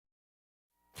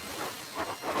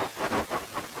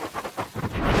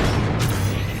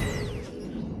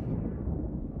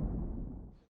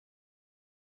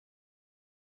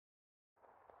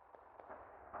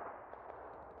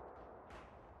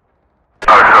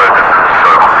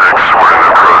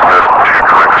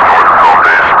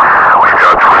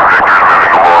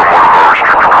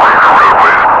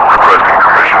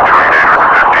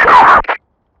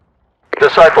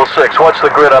Disciple 6, what's the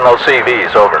grid on those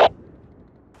CVs? Over. Oxide,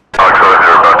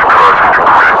 they're about to cross into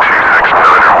grid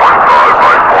 269er15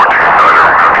 by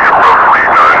 149er. We're going to get roughly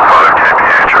 95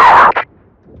 kph, over.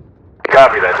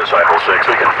 Copy that, Disciple 6.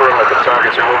 We confirm that the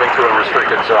targets are moving through a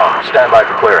restricted zone. Stand by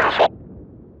for clearance.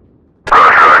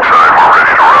 Roger, Oxide, we're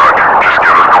ready to rock. Just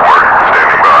give us the word.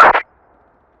 Standing by.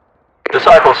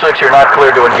 Disciple 6, you're not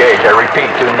cleared to engage. I repeat,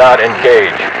 do not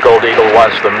engage. Gold Eagle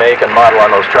wants the make and model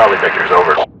on those Charlie Victors.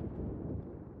 Over.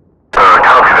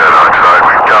 Copy that, Oxide.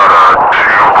 We've got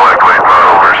two black late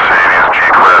model Mercedes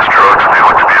G-Class trucks. They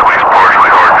look to be at least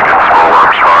partially hard to get small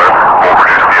arms fire. Won't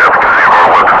reduce the efficacy of our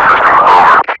weapon system.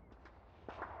 Over.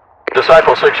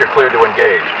 Disciple 6, you're cleared to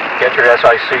engage. Get your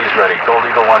SICs ready. Gold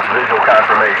Eagle wants visual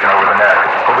confirmation over the net.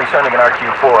 We'll be sending an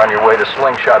RQ-4 on your way to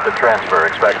Slingshot the transfer.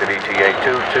 Expected ETA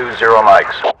 220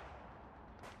 mics.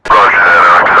 Roger that,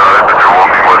 Oxide, but there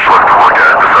won't be much left to look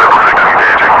at. Disciple 6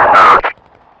 engaging. Out.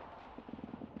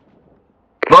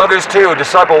 Mongoose 2,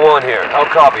 Disciple 1 here. I'll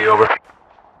copy, over.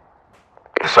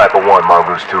 Disciple 1,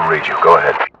 Mongoose 2 reads you. Go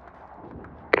ahead.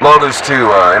 Mongoose 2,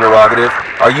 interrogative.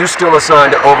 Are you still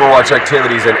assigned to Overwatch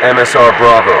activities in MSR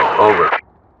Bravo? Over.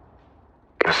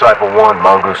 Disciple 1,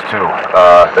 Mongoose 2.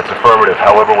 That's affirmative.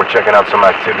 However, we're checking out some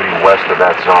activity west of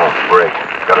that zone. Break.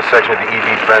 Got a section of the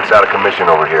EV fence out of commission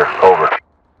over here. Over.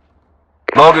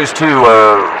 Mongoose 2,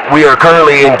 we are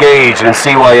currently engaged in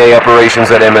CYA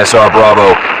operations at MSR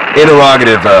Bravo.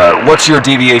 Interrogative, what's your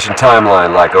deviation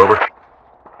timeline like, over?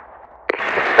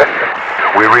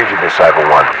 We read you, Disciple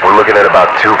 1. We're looking at about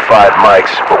 2.5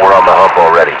 mics, but we're on the hump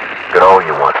already. Gonna owe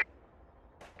you one.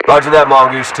 Roger that,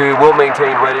 Mongoose 2. We'll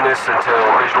maintain readiness until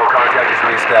visual contact is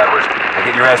reestablished. And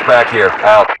get your ass back here.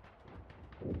 Out.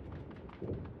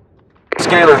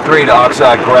 Scalar 3 to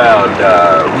Oxide Ground.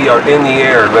 We are in the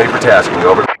air and ready for tasking.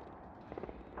 Over.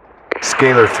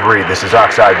 Scalar 3, this is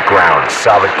Oxide Ground.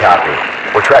 Solid copy.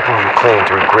 We're tracking you clean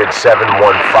through grid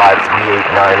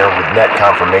 715389er with net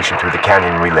confirmation through the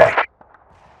Canyon relay.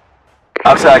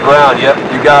 Oxide Ground, yep.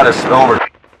 You got us. Over.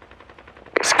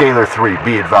 Scalar 3,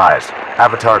 be advised.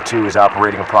 Avatar 2 is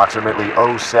operating approximately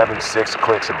 076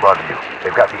 clicks above you.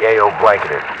 They've got the AO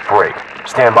blanketed. Break.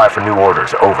 Stand by for new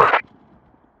orders. Over.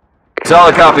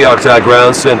 Solid copy, Oxide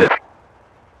Ground. Send it.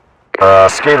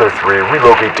 Scalar 3,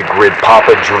 relocate to grid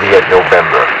Papa Juliet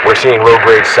November. We're seeing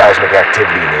low-grade seismic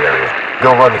activity in the area.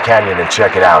 Go run the canyon and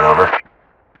check it out. Over.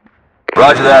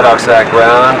 Roger that, Oxide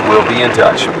Ground. We'll be in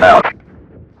touch. Out.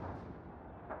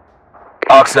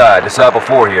 Oxide, Disciple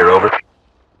 4 here. Over.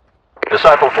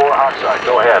 Disciple 4, Oxide.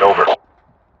 Go ahead. Over.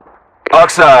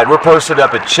 Oxide, we're posted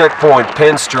up at Checkpoint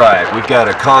Pinstripe. We've got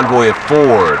a convoy of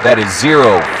 4. That is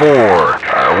 0-4.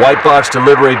 White box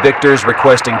delivery Victors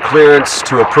requesting clearance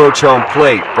to approach home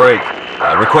plate. Break.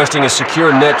 Requesting a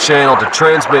secure net channel to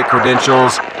transmit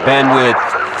credentials. Bandwidth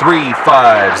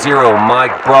 350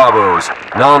 Mike Bravos.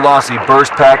 Non-lossy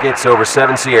burst packets over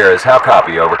 7 Sierras. How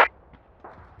copy? Over.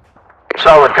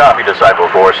 Solid copy, Disciple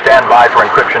 4. Stand by for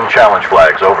encryption challenge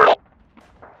flags. Over.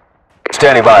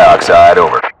 Standing by, Oxide.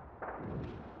 Over.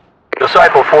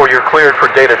 Disciple 4, you're cleared for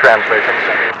data transmission.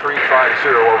 Sending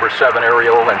 350 over 7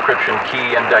 aerial encryption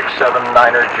key index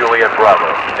 79er Juliet Bravo.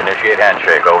 Initiate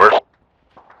handshake. Over.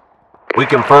 We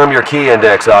confirm your key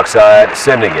index, Oxide.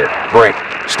 Sending it. Brink.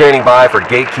 Standing by for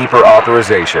gatekeeper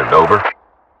authorization. Over.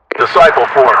 Disciple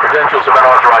 4, credentials have been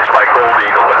authorized by Gold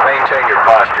Eagle, but maintain your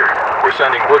posture. We're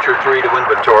sending Butcher 3 to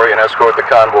inventory and escort the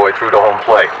convoy through to home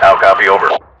plate. Now copy.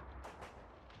 Over.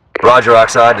 Roger,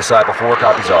 Oxide. Disciple 4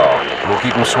 copies all. We'll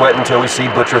keep them sweating until we see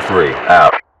Butcher 3.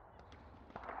 Out.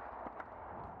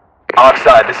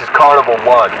 Oxide, this is Carnival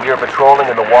 1. We are patrolling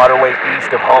in the waterway east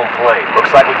of home plate.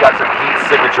 Looks like we've got some heat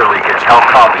signature leakage. How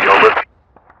copy? Over.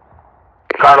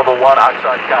 Carnival 1,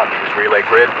 Oxide copies. Relay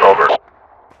grid. Over.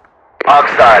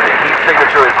 Oxide, the heat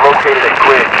signature is located at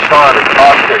grid Charlie,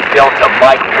 Oscar, Delta,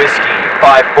 Mike, Whiskey,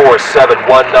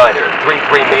 54719er,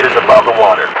 33 meters above the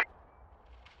water.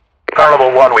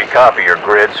 Carnival 1, we copy your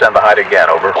grid. Send the height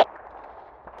again. Over.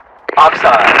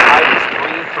 Oxide, height is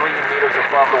 33 meters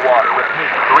above the water. Repeat,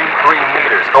 33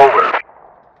 meters. Over.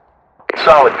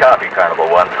 Solid copy, Carnival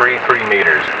 1. 33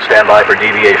 meters. Stand by for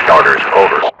deviation orders.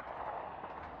 Over.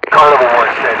 Carnival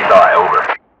 1 standing by. Over.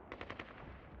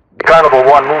 Carnival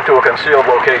 1, move to a concealed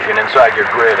location inside your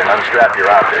grid and unstrap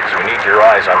your optics. We need your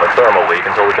eyes on the thermal leak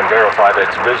until we can verify that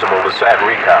it's visible to SAT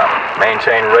Recon.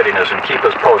 Maintain readiness and keep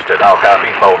us posted. I'll copy.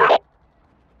 Over.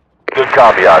 Good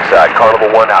copy, Oxide.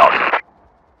 Carnival 1 out.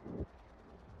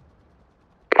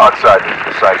 Oxide, this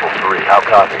is Disciple 3. How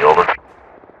copy? Over.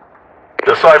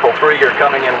 Disciple 3, you're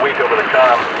coming in weak over the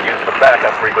comm. Use the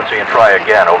backup frequency and try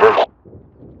again. Over.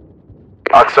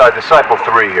 Oxide, Disciple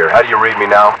 3 here. How do you read me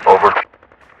now? Over.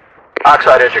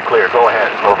 Oxide as you're clear. Go ahead.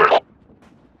 Over.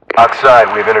 Oxide,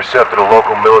 we've intercepted a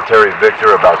local military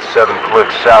Victor about 7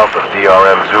 clicks south of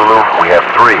DRM Zulu. We have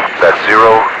 3. That's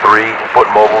 0, 3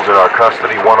 foot mobiles in our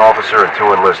custody, 1 officer and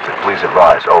 2 enlisted. Please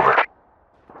advise. Over.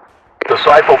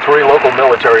 Disciple 3, local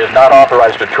military is not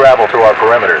authorized to travel through our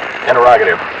perimeter.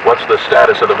 Interrogative. What's the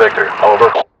status of the Victor? Over.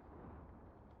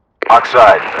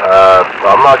 Oxide,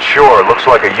 I'm not sure. It looks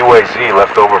like a UAZ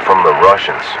left over from the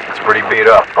Russians. It's pretty beat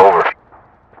up. Over.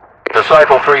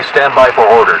 Disciple 3, stand by for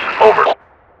orders. Over.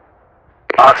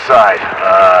 Oxide,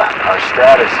 our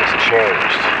status has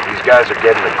changed. These guys are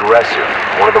getting aggressive.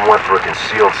 One of them went for a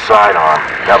concealed sidearm.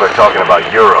 Now they're talking about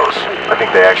euros. I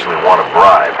think they actually want a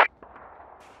bribe.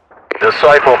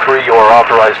 Disciple 3, you are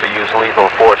authorized to use lethal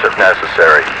force if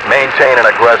necessary. Maintain an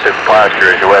aggressive posture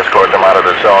as you escort them out of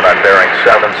the zone on bearing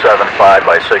 775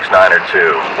 by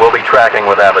 6902. We'll be tracking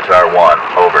with Avatar 1.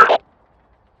 Over.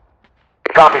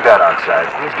 Copy that, Oxide.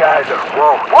 These guys are...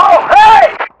 Whoa,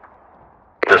 hey!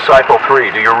 Disciple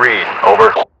 3, do you read? Over.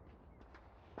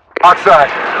 Oxide,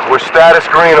 we're status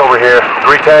green over here.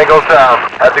 3 tangos down.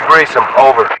 Had to grease them.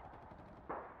 Over.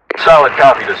 Solid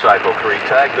copy, Disciple 3.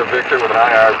 Tag the Victor with an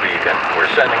IR beacon.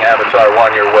 We're sending Avatar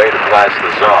 1 your way to blast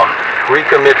the zone.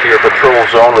 Recommit to your patrol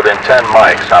zone within 10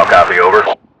 mics. How copy? Over.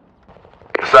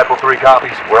 Disciple 3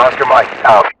 copies. We're Oscar Mike.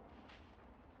 Out.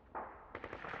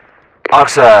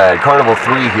 Oxide, Carnival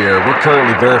 3 here. We're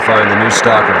currently verifying the new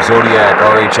stock of Zodiac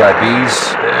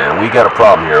RHIBs, and we got a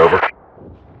problem here. Over.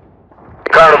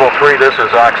 Carnival 3, this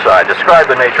is Oxide. Describe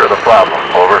the nature of the problem.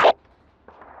 Over.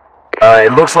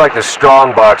 It looks like the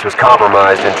strongbox was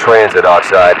compromised in transit,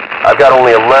 Oxide. I've got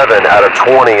only 11 out of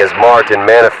 20 as marked in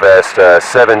Manifest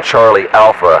 7 Charlie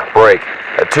Alpha. Break.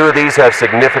 2 of these have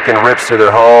significant rips to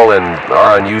their hull and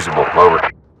are unusable. Over.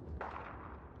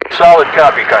 Solid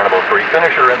copy, Carnival 3.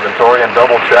 Finish your inventory and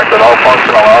double-check that all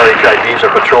functional RHIDs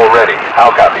are patrol-ready.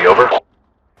 How copy? Over.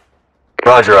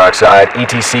 Roger, Oxide.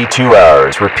 ETC 2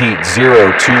 hours. Repeat,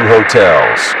 02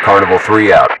 hotels. Carnival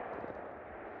 3 out.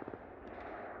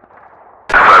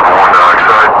 Disciple 1 to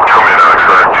Oxide. Come in,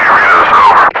 Oxide. Do you read us?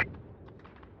 Over.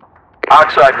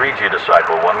 Oxide reads you,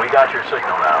 Disciple 1. We got your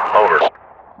signal now. Over.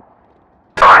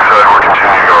 Oxide, we're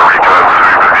continuing our recon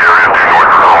sweep of the area due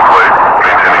north of home plate.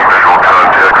 Maintaining visual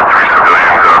contact with 3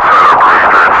 civilians outside our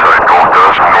perimeter inside Gold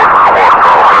Dust north of the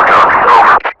waterfall. How copy?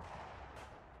 Over.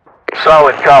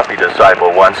 Solid copy, Disciple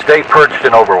 1. Stay perched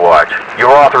in Overwatch.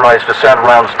 You're authorized to send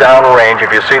rounds downrange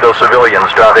if you see those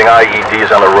civilians dropping IEDs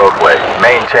on the roadway.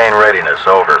 Maintain readiness.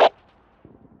 Over.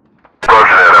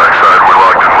 Roger that, Oxide. We're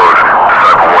locked and loaded.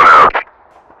 Disciple 1 out.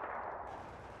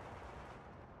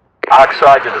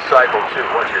 Oxide to Disciple 2.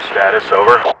 What's your status?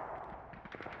 Over.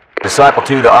 Disciple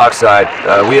 2 to Oxide.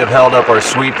 We have held up our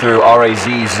sweep through RAZ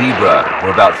Zebra.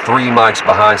 We're about 3 mics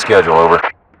behind schedule. Over.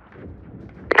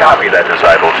 Copy that,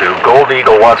 Disciple 2. Gold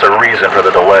Eagle wants a reason for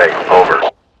the delay. Over.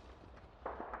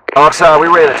 Oxide, we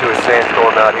ran into a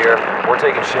sandstorm out here. We're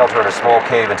taking shelter in a small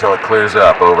cave until it clears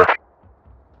up. Over.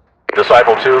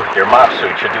 Disciple 2, your mop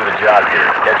suit should do the job here.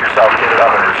 Get yourself kitted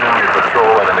up and resume your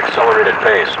patrol at an accelerated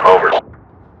pace. Over.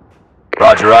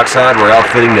 Roger, Oxide. We're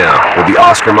outfitting now. We'll be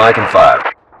Oscar Mike in 5.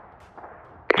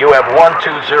 You have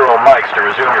 120 mics to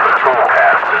resume your patrol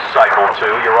path. Disciple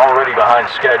 2, you're already behind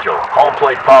schedule. Home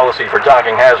plate policy for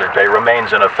docking hazard pay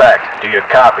remains in effect. Do you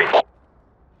copy?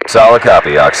 Solid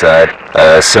copy, Oxide.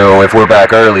 So if we're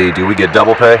back early, do we get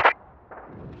double pay?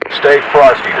 Stay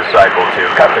frosty, Disciple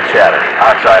 2. Cut the chatter.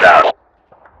 Oxide out.